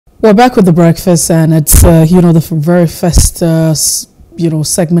We're back with the breakfast, and it's the very first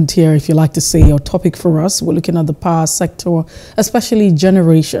segment here, if you like to say, or topic for us. We're looking at the power sector, especially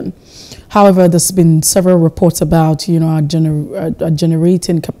generation. However, there's been several reports about our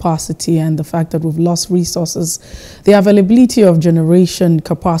generating capacity and the fact that we've lost resources. The availability of generation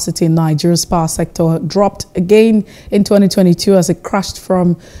capacity in Nigeria's power sector dropped again in 2022 as it crashed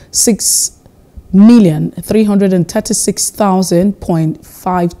from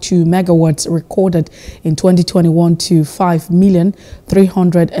 6,336,000.52 megawatts recorded in 2021 to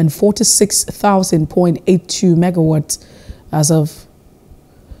 5,346,000.82 megawatts as of.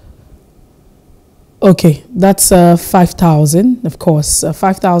 Okay, that's 5,000, of course,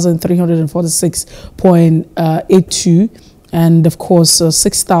 5,346.82, and of course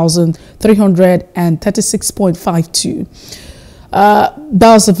 6,336.52.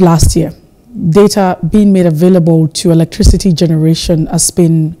 That was of last year. Data being made available to electricity generation has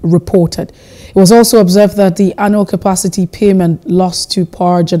been reported. It was also observed that the annual capacity payment lost to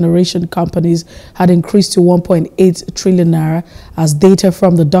power generation companies had increased to 1.8 trillion naira, as data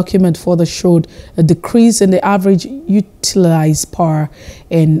from the document further showed a decrease in the average utilized power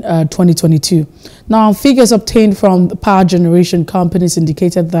in 2022. Now, figures obtained from power generation companies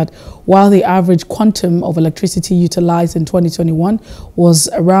indicated that while the average quantum of electricity utilized in 2021 was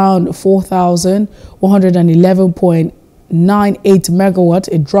around 4,111.98 megawatts,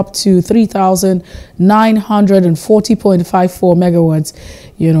 it dropped to 3,940.54 megawatts,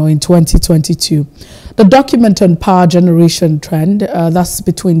 in 2022. The document on power generation trend, that's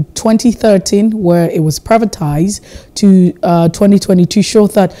between 2013, where it was privatized, to 2022,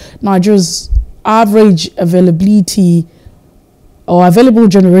 showed that Nigeria's average availability or available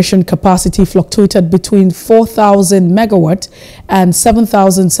generation capacity fluctuated between 4,000 megawatts and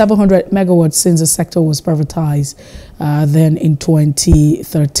 7,700 megawatts since the sector was privatized then in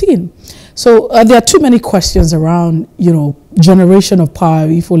 2013. So there are too many questions around, generation of power.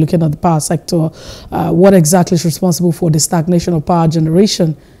 If we're looking at the power sector, what exactly is responsible for the stagnation of power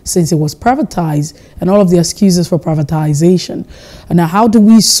generation since it was privatized, and all of the excuses for privatization? And now, how do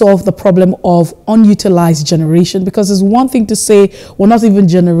we solve the problem of unutilized generation? Because it's one thing to say we're not even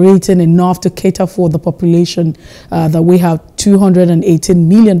generating enough to cater for the population that we have, 218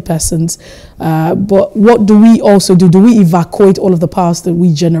 million persons. But what do we also do? Do we evacuate all of the powers that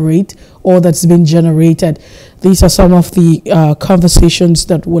we generate or that's been generated? These are some of the conversations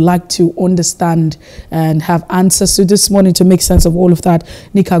that we'd like to understand and have answers to this morning. To make sense of all of that,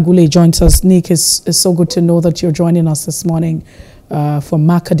 Nick Agule joins us. Nick, it's so good to know that you're joining us this morning from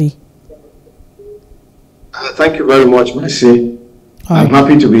Makadi. Thank you very much, Mercy. I'm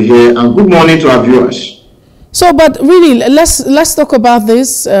happy to be here, and good morning to our viewers. So, but really, let's talk about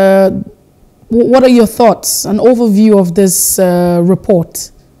this. What are your thoughts, an overview of this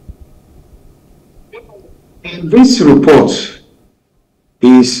report? This report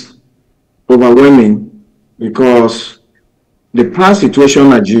is overwhelming because the power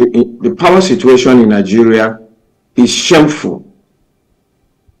situation in Nigeria is shameful.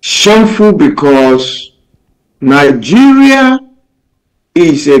 Shameful because Nigeria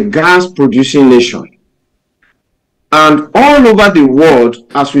is a gas-producing nation. And all over the world,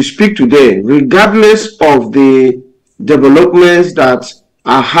 as we speak today, regardless of the developments that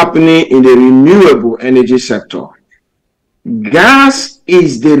are happening in the renewable energy sector, gas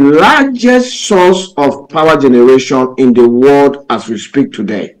is the largest source of power generation in the world as we speak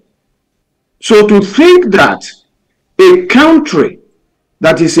today. So to think that a country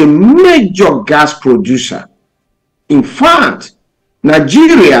that is a major gas producer, in fact,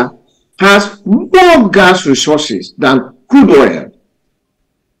 Nigeria has more gas resources than crude oil,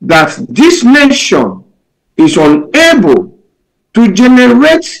 that this nation is unable to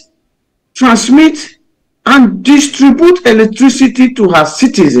generate, transmit, and distribute electricity to her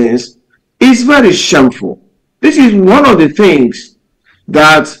citizens is very shameful. This is one of the things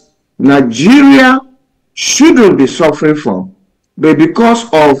that Nigeria shouldn't be suffering from, but because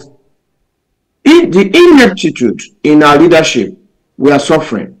of the ineptitude in our leadership, we are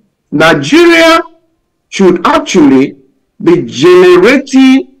suffering. Nigeria should actually be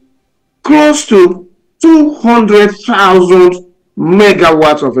generating close to 200,000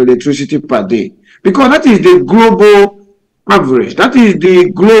 megawatts of electricity per day, because that is the global average, that is the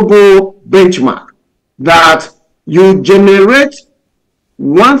global benchmark, that you generate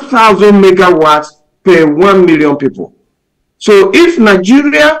 1,000 megawatts per 1 million people. So if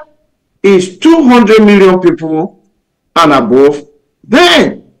Nigeria is 200 million people and above,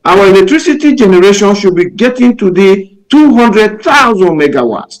 then our electricity generation should be getting to the 200,000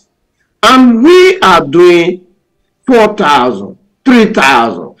 megawatts. And we are doing 4,000,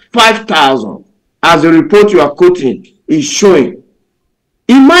 3,000. 5,000, as the report you are quoting is showing.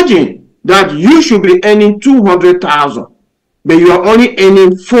 Imagine that you should be earning 200,000, but you are only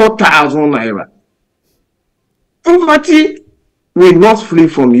earning 4,000 naira. Poverty will not flee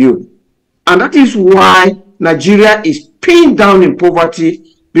from you. And that is why Nigeria is pinned down in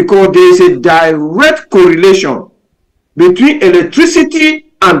poverty, because there is a direct correlation between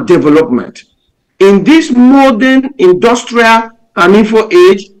electricity and development. In this modern industrial and info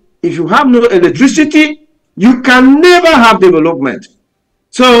age, if you have no electricity, you can never have development.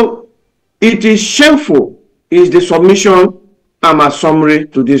 So it is shameful, is the submission and my summary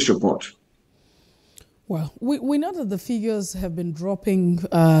to this report. Well, we know that the figures have been dropping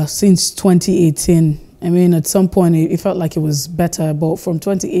since 2018. I mean, at some point it felt like it was better, but from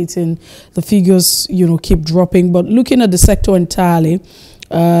 2018, the figures, keep dropping. But looking at the sector entirely,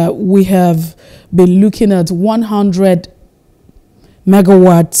 we have been looking at 100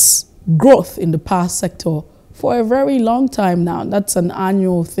 megawatts growth in the power sector for a very long time now. That's an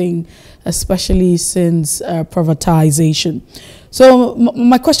annual thing, especially since privatization. So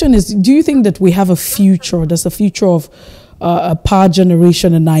my question is, do you think that we have a future? There's a future of power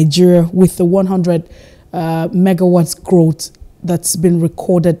generation in Nigeria with the 100 megawatts growth that's been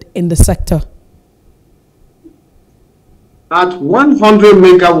recorded in the sector? At 100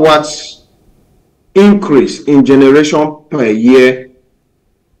 megawatts increase in generation per year,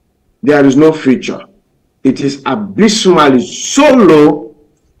 there is no future. It is abysmally so low,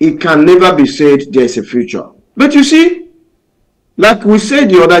 it can never be said there's a future. But you see, like we said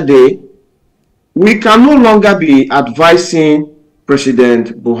the other day, we can no longer be advising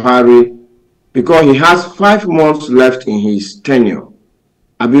President Buhari because he has 5 months left in his tenure.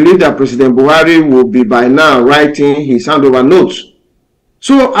 I believe that President Buhari will be by now writing his handover notes.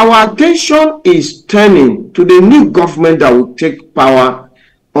 So our attention is turning to the new government that will take power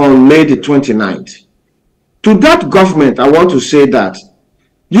on May the 29th. To that government, I want to say that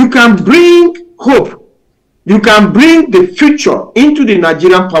you can bring hope. You can bring the future into the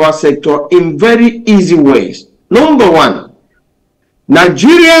Nigerian power sector in very easy ways. Number one,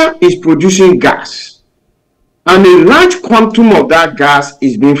 Nigeria is producing gas, and a large quantum of that gas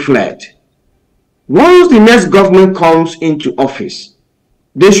is being flared. Once the next government comes into office,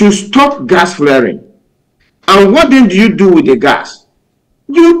 they should stop gas flaring. And what then do you do with the gas?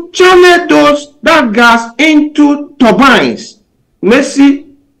 You channel that gas into turbines. Mercy.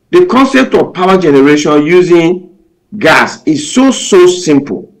 The concept of power generation using gas is so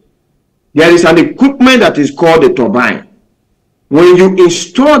simple. There is an equipment that is called a turbine. When you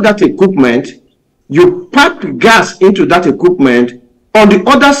install that equipment, you pipe gas into that equipment. On the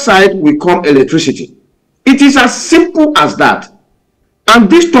other side will come electricity. It is as simple as that. And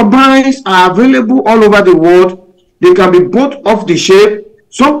these turbines are available all over the world. They can be bought off the shelf.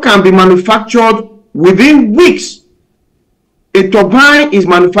 Some can be manufactured within weeks. A turbine is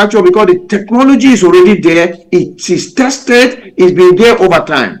manufactured because the technology is already there. It is tested. It's been there over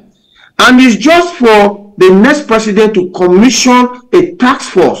time. And it's just for the next president to commission a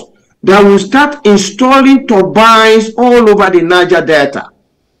task force that will start installing turbines all over the Niger Delta,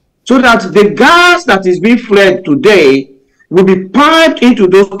 so that the gas that is being flared today will be piped into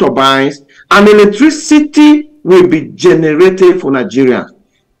those turbines and electricity will be generated for Nigerians.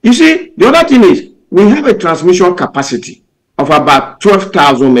 You see, the other thing is we have a transmission capacity of about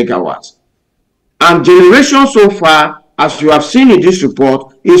 12,000 megawatts. And generation so far, as you have seen in this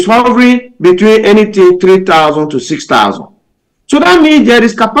report, is hovering between anything 3,000 to 6,000. So that means there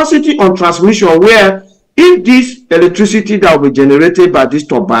is capacity on transmission where if this electricity that will be generated by these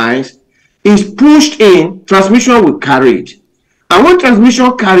turbines is pushed in, transmission will carry it. And when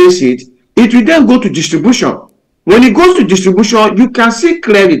transmission carries it, it will then go to distribution. When it goes to distribution, you can see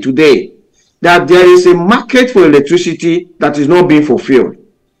clearly today that there is a market for electricity that is not being fulfilled.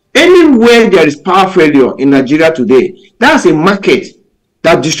 Anywhere there is power failure in Nigeria today, that's a market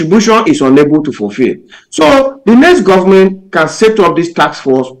that distribution is unable to fulfill. So the next government can set up this task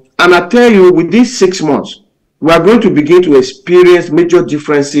force, and I tell you, within 6 months, we are going to begin to experience major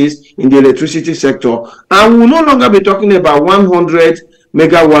differences in the electricity sector, and we will no longer be talking about 100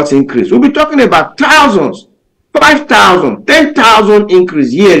 megawatts increase. We'll be talking about thousands, 5,000, 10,000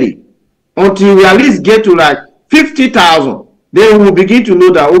 increase yearly, until we at least get to like 50,000. Then we will begin to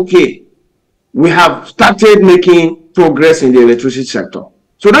know that, okay, we have started making progress in the electricity sector.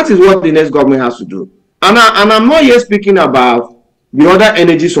 So that is what the next government has to do. And I'm not yet speaking about the other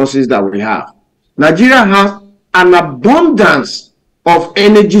energy sources that we have. Nigeria has an abundance of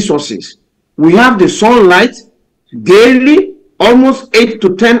energy sources. We have the sunlight daily, almost 8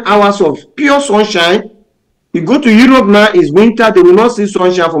 to 10 hours of pure sunshine. You go to Europe now, it's winter, they will not see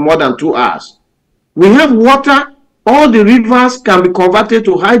sunshine for more than 2 hours. We have water, all the rivers can be converted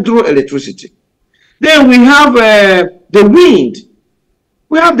to hydroelectricity. Then we have the wind.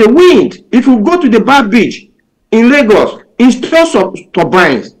 We have the wind. If you go to the Bar Beach in Lagos, install some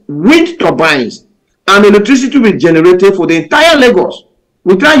turbines, wind turbines, and electricity will be generated for the entire Lagos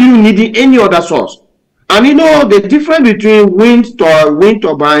without you needing any other source. And you know, the difference between wind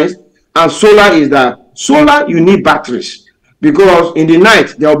turbines and solar is that solar, you need batteries because in the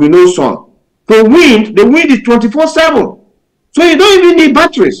night there will be no sun. For wind, the wind is 24/7. So you don't even need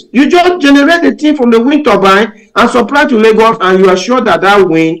batteries. You just generate the thing from the wind turbine and supply to Lagos, and you are sure that that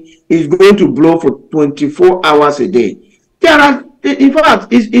wind is going to blow for 24 hours a day. In fact,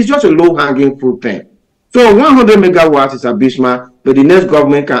 it's just a low-hanging fruit thing. So 100 megawatts is abysmal, but the next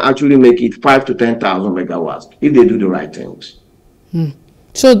government can actually make it 5,000 to 10,000 megawatts if they do the right things.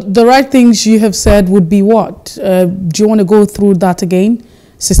 So the right things you have said would be what? Do you want to go through that again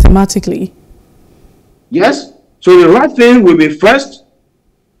systematically? Yes. So the right thing will be, first,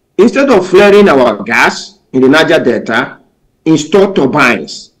 instead of flaring our gas in the Niger Delta, install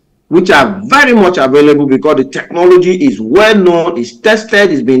turbines, which are very much available because the technology is well known, is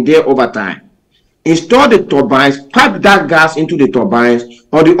tested, it's been there over time. Install the turbines, pipe that gas into the turbines.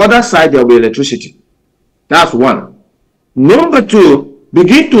 On the other side, there will be electricity. That's one. Number two,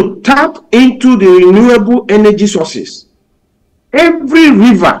 begin to tap into the renewable energy sources. Every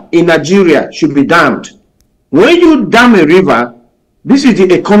river in Nigeria should be dammed. When you dam a river, this is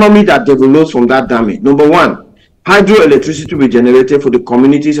the economy that develops from that damming. Number one, hydroelectricity will be generated for the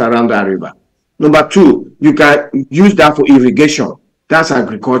communities around that river. Number two, you can use that for irrigation. That's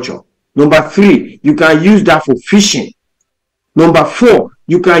agriculture. Number three, you can use that for fishing. Number four,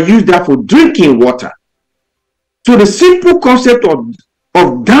 you can use that for drinking water. So the simple concept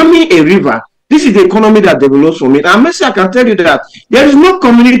of damming a river, this is the economy that develops from it. And I can tell you that there is no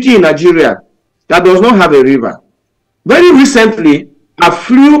community in Nigeria that does not have a river. Very recently, I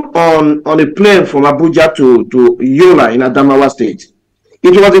flew on a plane from Abuja to Yola in Adamawa State.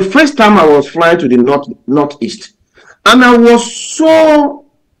 It was the first time I was flying to the northeast. And I was so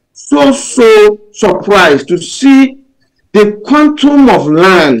surprised to see the quantum of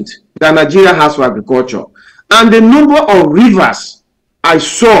land that Nigeria has for agriculture and the number of rivers I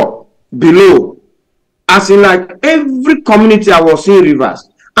saw below. As in, like, every community I was seeing rivers.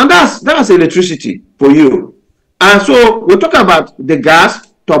 And that's electricity for you. And so we talk about the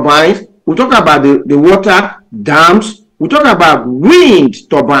gas turbines, we talk about the water dams, we talk about wind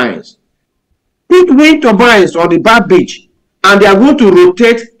turbines. Put wind turbines on the Bar Beach, and they are going to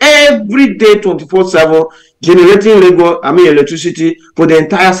rotate every day 24/7, generating electricity for the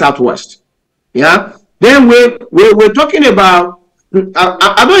entire Southwest. Yeah. Then we're talking about,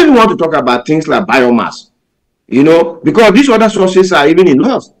 I don't even want to talk about things like biomass. You know, because these other sources are even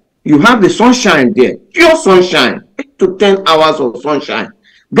enough. You have the sunshine there, pure sunshine, 8 to 10 hours of sunshine,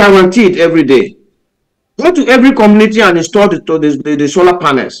 guaranteed every day. Go to every community and install the solar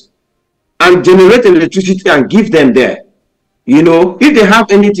panels and generate electricity and give them there. You know, if they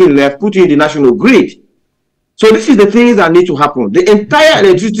have anything left, put it in the national grid. So this is the things that need to happen. The entire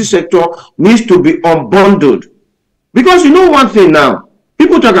electricity sector needs to be unbundled. Because you know one thing now,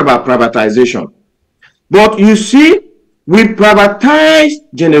 people talk about privatization. But you see, we privatize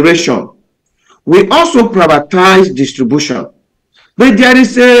generation. We also privatize distribution. But there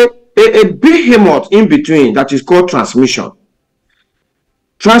is a behemoth in between that is called transmission.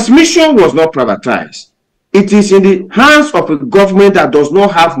 Transmission was not privatized. It is in the hands of a government that does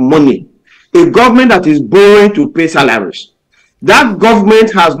not have money, a government that is borrowing to pay salaries. That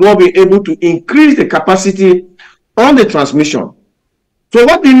government has not been able to increase the capacity on the transmission. So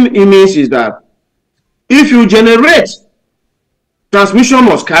what it means is that if you generate, transmission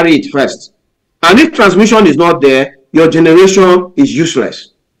must carry it first. And if transmission is not there, your generation is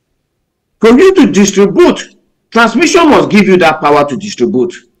useless. For you to distribute, transmission must give you that power to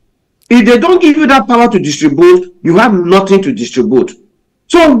distribute. If they don't give you that power to distribute, you have nothing to distribute.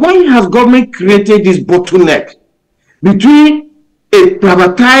 So why has government created this bottleneck between a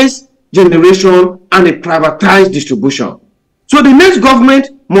privatized generation and a privatized distribution? So the next government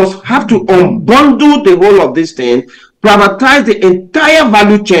must have to unbundle the whole of this thing, privatize the entire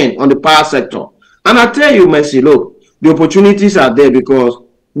value chain on the power sector. And I tell you, Mercy, look, the opportunities are there because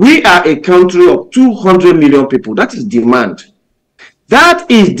we are a country of 200 million people. That is demand. That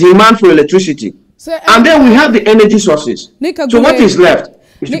is demand for electricity. So, and then we have the energy sources. So what is left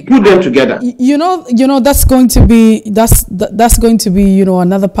is to put them together. You know that's going to be that's going to be, you know,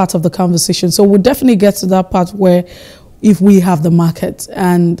 another part of the conversation. So we'll definitely get to that part where if we have the market.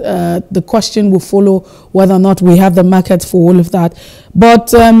 And the question will follow whether or not we have the market for all of that.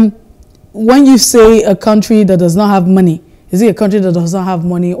 But when you say a country that does not have money, is it a country that does not have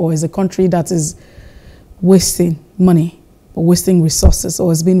money, or is a country that is wasting money or wasting resources,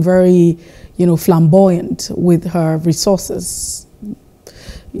 or has been very, flamboyant with her resources?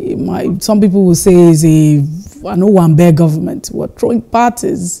 Some people will say is an one-bear government. We're throwing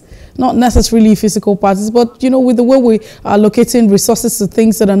parties, not necessarily physical parties, but with the way we are allocating resources to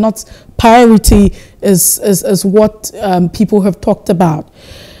things that are not priority is what people have talked about.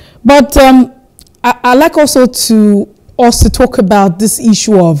 But I like also to talk about this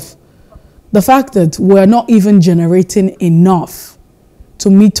issue of the fact that we're not even generating enough to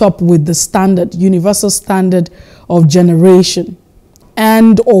meet up with the standard, universal standard of generation,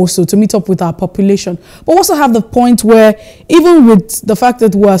 and also to meet up with our population. But also have the point where even with the fact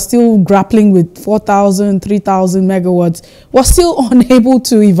that we're still grappling with 4,000, 3,000 megawatts, we're still unable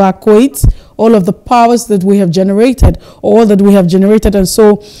to evacuate all of the powers that we have generated, or all that we have generated. And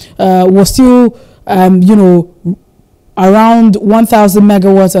so we're still, around 1,000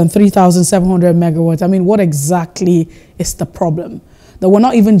 megawatts and 3,700 megawatts. I mean, what exactly is the problem? That we're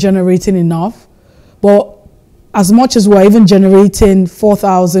not even generating enough, but as much as we're even generating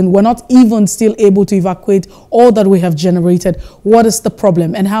 4,000, we're not even still able to evacuate all that we have generated. What is the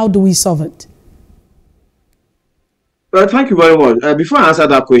problem, and how do we solve it? Well, thank you very much. Before I answer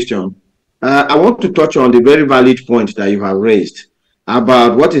that question, I want to touch on the very valid point that you have raised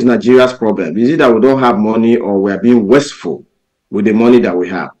about what is Nigeria's problem. Is it that we don't have money, or we are being wasteful with the money that we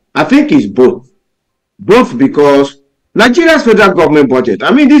have? I think it's both. Both, because Nigeria's federal government budget,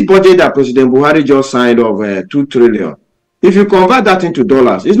 I mean, this budget that President Buhari just signed of 2 trillion, if you convert that into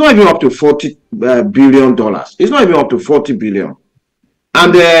dollars, it's not even up to $40 billion. It's not even up to 40 billion.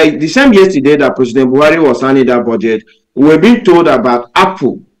 And the same yesterday that President Buhari was signing that budget, we were being told about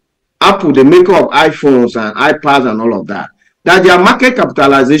Apple, the maker of iPhones and iPads and all of that, that their market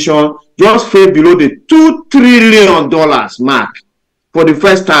capitalization just fell below the $2 trillion mark for the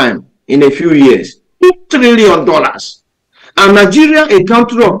first time in a few years. $2 trillion. And Nigeria, a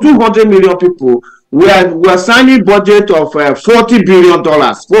country of 200 million people, we're signing budget of $40 billion,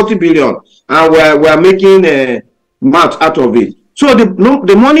 40 billion, and we're making a math out of it. So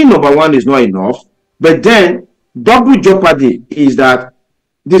the money, number one, is not enough. But then double jeopardy is that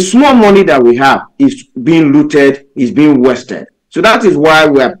the small money that we have is being looted, is being wasted. So that is why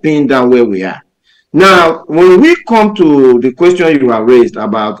we are pinned down where we are. Now, when we come to the question you have raised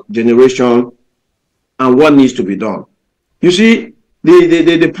about generation and what needs to be done, you see,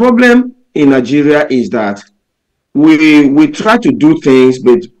 the problem in Nigeria is that we try to do things,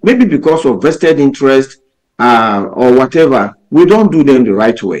 but maybe because of vested interest or whatever, we don't do them the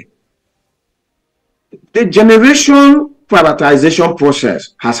right way. The generation privatization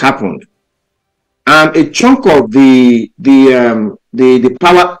process has happened, and a chunk of the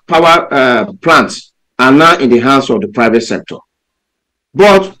power plants are now in the hands of the private sector.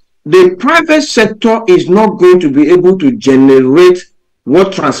 But the private sector is not going to be able to generate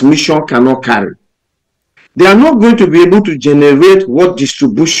what transmission cannot carry. They are not going to be able to generate what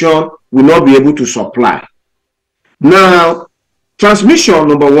distribution will not be able to supply. Now, transmission,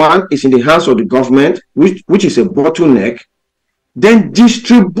 number one, is in the hands of the government, which is a bottleneck. Then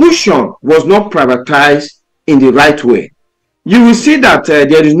distribution was not privatized in the right way. You will see that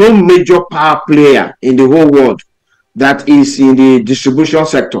there is no major power player in the whole world that is in the distribution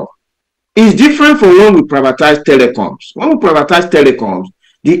sector. It's different from when we privatized telecoms. When we privatized telecoms,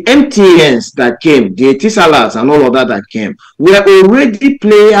 the MTNs that came, the Etisalats and all of that came, were already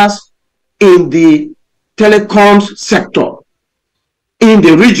players in the telecoms sector in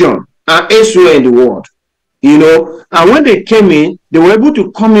the region and elsewhere in the world. And when they came in, they were able to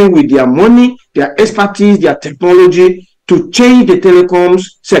come in with their money, their expertise, their technology to change the telecoms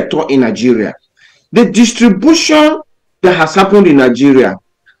sector in Nigeria. The distribution that has happened in Nigeria,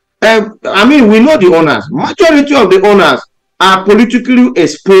 I mean, we know the owners. Majority of the owners are politically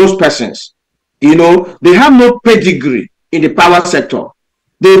exposed persons. They have no pedigree in the power sector.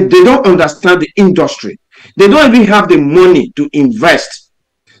 They don't understand the industry. They don't even have the money to invest.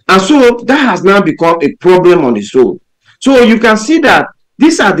 And so that has now become a problem on its own. So you can see that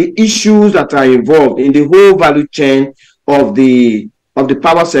these are the issues that are involved in the whole value chain of the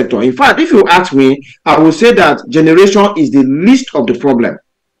power sector. In fact, if you ask me, I will say that generation is the least of the problem.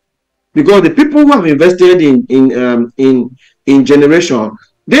 Because the people who have invested in generation,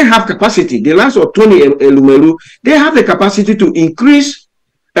 they have capacity. The likes of Tony Elumelu, they have the capacity to increase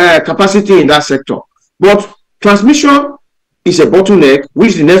capacity in that sector. But transmission is a bottleneck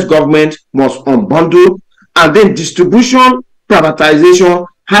which the next government must unbundle and then distribution privatization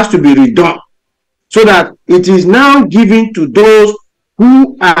has to be redone, so that it is now given to those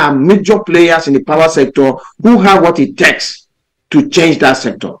who are major players in the power sector, who have what it takes to change that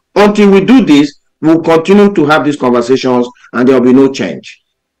sector. Until we do this, we'll continue to have these conversations and there will be no change.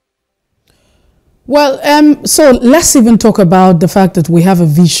 Well, so let's even talk about the fact that we have a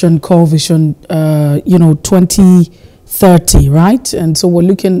vision called Vision, 2030, right? And so we're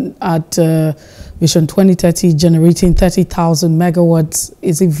looking at Vision 2030 generating 30,000 megawatts.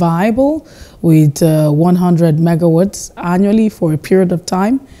 Is it viable with 100 megawatts annually for a period of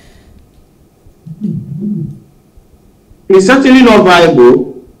time? It's certainly not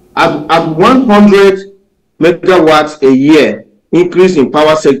viable. At 100 megawatts a year increase in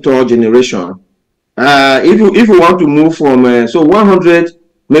power sector generation, if you want to move from, so 100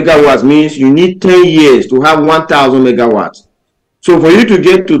 megawatts means you need 10 years to have 1,000 megawatts. So for you to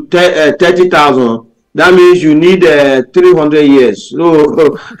get to 30,000, that means you need 300 years.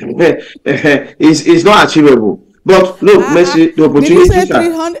 So it's not achievable. But look, Messi, the opportunities are...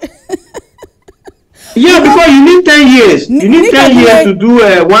 Yeah, because you need 10 years. You need 10 years to do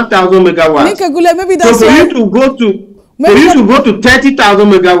 1,000 megawatts. Agule, maybe that's so for you to go to... For you to go to 30,000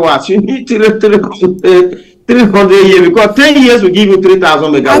 megawatts, you need 300 years, because 10 years will give you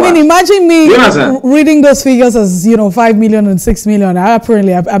 3,000 megawatts. I mean, imagine me reading those figures as, 5 million and 6 million.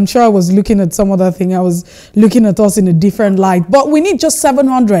 I'm sure I was looking at some other thing. I was looking at us in a different light. But we need just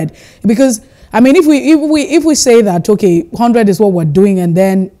 700, because, I mean, if we say that, okay, 100 is what we're doing, and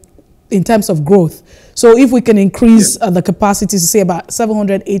then in terms of growth, so if we can increase the capacity to say about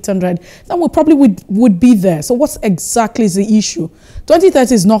 700, 800, then we probably would be there. So what exactly is the issue?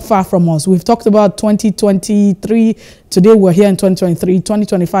 2030 is not far from us. We've talked about 2023. Today we're here in 2023.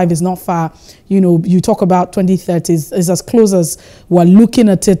 2025 is not far. You talk about 2030 is as close as we're looking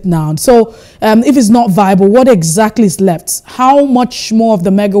at it now. So if it's not viable, what exactly is left? How much more of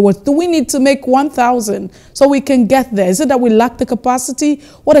the megawatts do we need to make 1,000 so we can get there? Is it that we lack the capacity?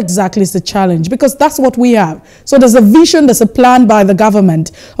 What exactly is the challenge? Because that's what we have. So there's a vision, there's a plan by the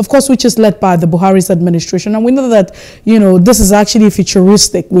government, of course, which is led by the Buhari's administration. And we know that, this is actually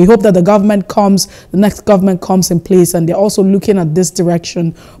futuristic. We hope that the next government comes in place, and they're also looking at this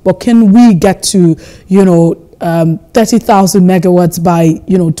direction. But can we get to, 30,000 megawatts by,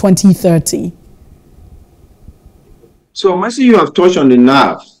 2030? So, Mercy, you have touched on the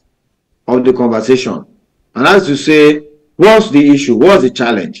nerve of the conversation. And as to say, what's the issue? What's the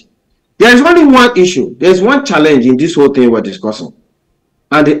challenge? There is only one issue. There's one challenge in this whole thing we're discussing.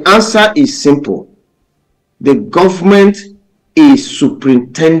 And the answer is simple. The government is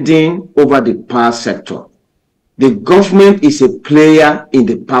superintending over the power sector. The government is a player in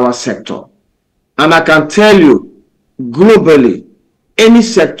the power sector. And I can tell you, globally, any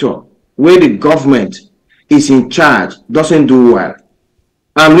sector where the government is in charge doesn't do well.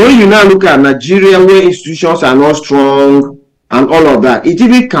 And when you now look at Nigeria, where institutions are not strong and all of that, it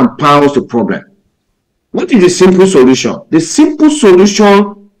even compounds the problem. What is the simple solution? The simple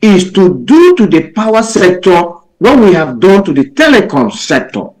solution is to do to the power sector what we have done to the telecom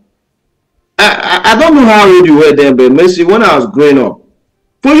sector. I don't know how old you were then, but Mercy, when I was growing up,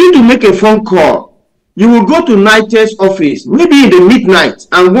 for you to make a phone call, you will go to NITE's office, maybe in the midnight,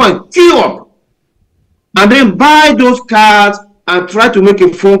 and go and queue up, and then buy those cards and try to make a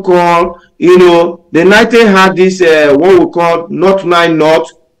phone call. The NITE had this, what we call Not 9 Not,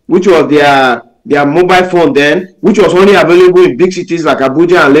 which was their mobile phone then, which was only available in big cities like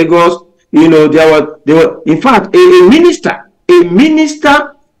Abuja and Lagos. There were, in fact, a minister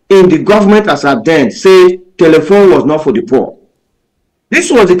in the government as at then said telephone was not for the poor. This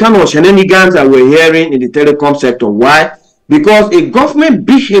was the kind of shenanigans that we're hearing in the telecom sector. Why? Because a government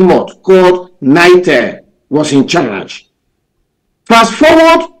behemoth called NITE was in charge. Fast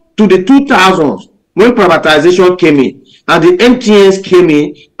forward to the 2000s, when privatization came in, and the MTNs came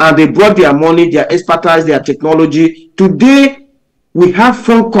in, and they brought their money, their expertise, their technology. Today, we have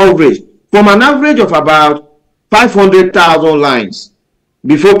phone coverage from an average of about 500,000 lines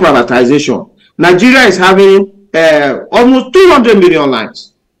before privatization. Nigeria is having almost 200 million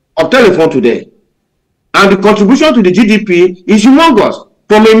lines of telephone today. And the contribution to the GDP is humongous.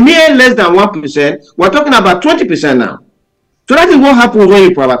 From a mere less than 1%, we're talking about 20% now. So that is what happens when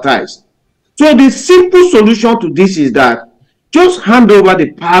you privatize. So the simple solution to this is that just hand over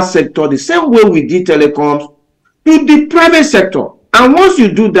the power sector the same way we did telecoms to the private sector. And once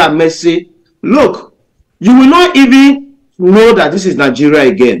you do that, Mercy, look, you will not even know that this is Nigeria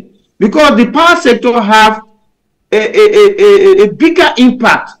again, because the power sector have a bigger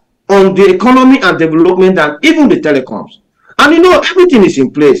impact on the economy and development than even the telecoms. And everything is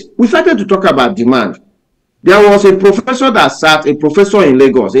in place. We started to talk about demand. There was a professor that sat, a professor in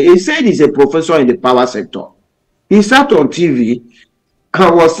Lagos. He said he's a professor in the power sector. He sat on TV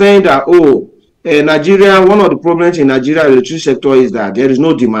and was saying that, oh, Nigeria, one of the problems in Nigeria electricity sector is that there is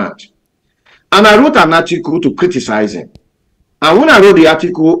no demand. And I wrote an article to criticize him. And when I wrote the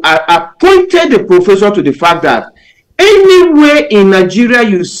article, I pointed the professor to the fact that anywhere in Nigeria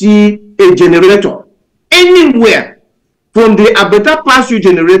you see a generator, anywhere, from the Abeta Pass-U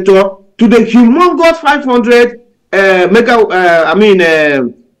generator to the humongous 500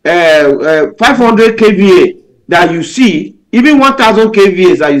 500 kVA that you see, even 1000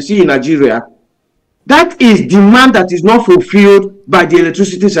 kVA that you see in Nigeria, that is demand that is not fulfilled by the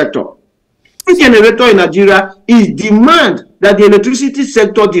electricity sector. Every generator in Nigeria is demand that the electricity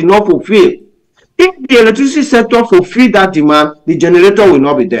sector did not fulfill. If the electricity sector fulfill that demand, the generator will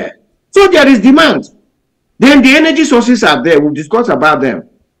not be there. So there is demand. Then the energy sources are there. We'll discuss about them.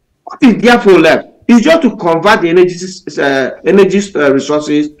 What is therefore left is just to convert the energy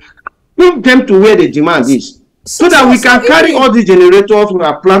resources, bring them to where the demand is, so that we can carry all the generators we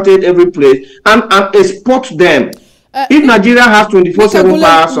have planted every place and export them. If Nigeria has 24/7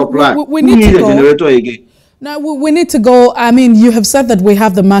 power supply, we need a generator again. Now, we need to go. I mean, you have said that we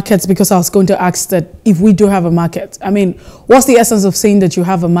have the markets, because I was going to ask that if we do have a market. I mean, what's the essence of saying that you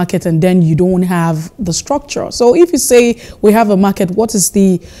have a market and then you don't have the structure? So if you say we have a market, what is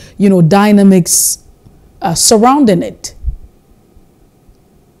the, dynamics surrounding it?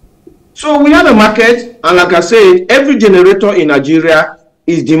 So we have a market, and like I said, every generator in Nigeria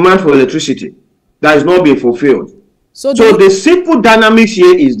is demand for electricity that is not being fulfilled. So the simple dynamics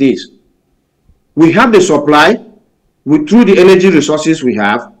here is this. We have the supply, through the energy resources we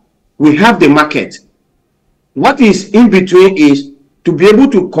have the market. What is in between is to be able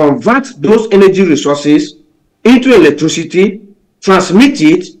to convert those energy resources into electricity, transmit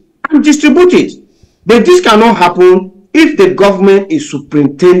it, and distribute it. But this cannot happen if the government is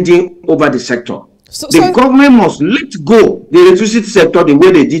superintending over the sector. The government must let go the electricity sector the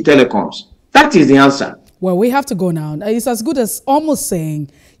way they did telecoms. That is the answer. Well, we have to go now. It's as good as almost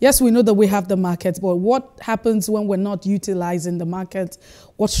saying, yes, we know that we have the market, but what happens when we're not utilizing the market?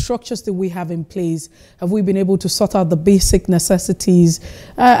 What structures do we have in place? Have we been able to sort out the basic necessities?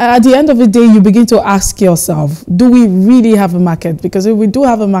 At the end of the day, you begin to ask yourself, do we really have a market? Because if we do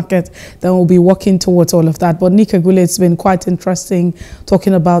have a market, then we'll be working towards all of that. But Nick Agule, it's been quite interesting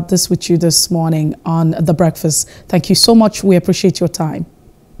talking about this with you this morning on The Breakfast. Thank you so much. We appreciate your time.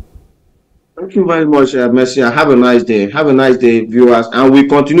 Thank you very much, Mercy. Have a nice day. Have a nice day, viewers. And we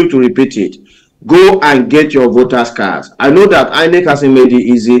continue to repeat it. Go and get your voters' cards. I know that INEC hasn't made it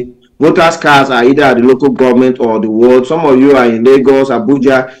easy. Voters' cards are either at the local government or the ward. Some of you are in Lagos,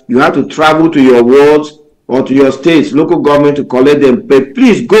 Abuja. You have to travel to your wards or to your states, local government, to collect them. But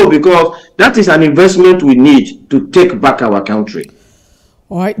please go, because that is an investment we need to take back our country.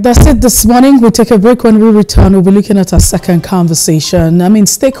 All right, that's it this morning. We'll take a break. When we return, we'll be looking at our second conversation. I mean,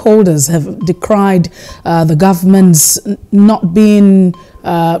 stakeholders have decried the government's not being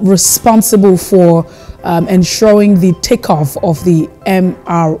responsible for ensuring the takeoff of the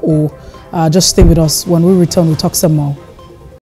MRO. Just stay with us. When we return, we'll talk some more.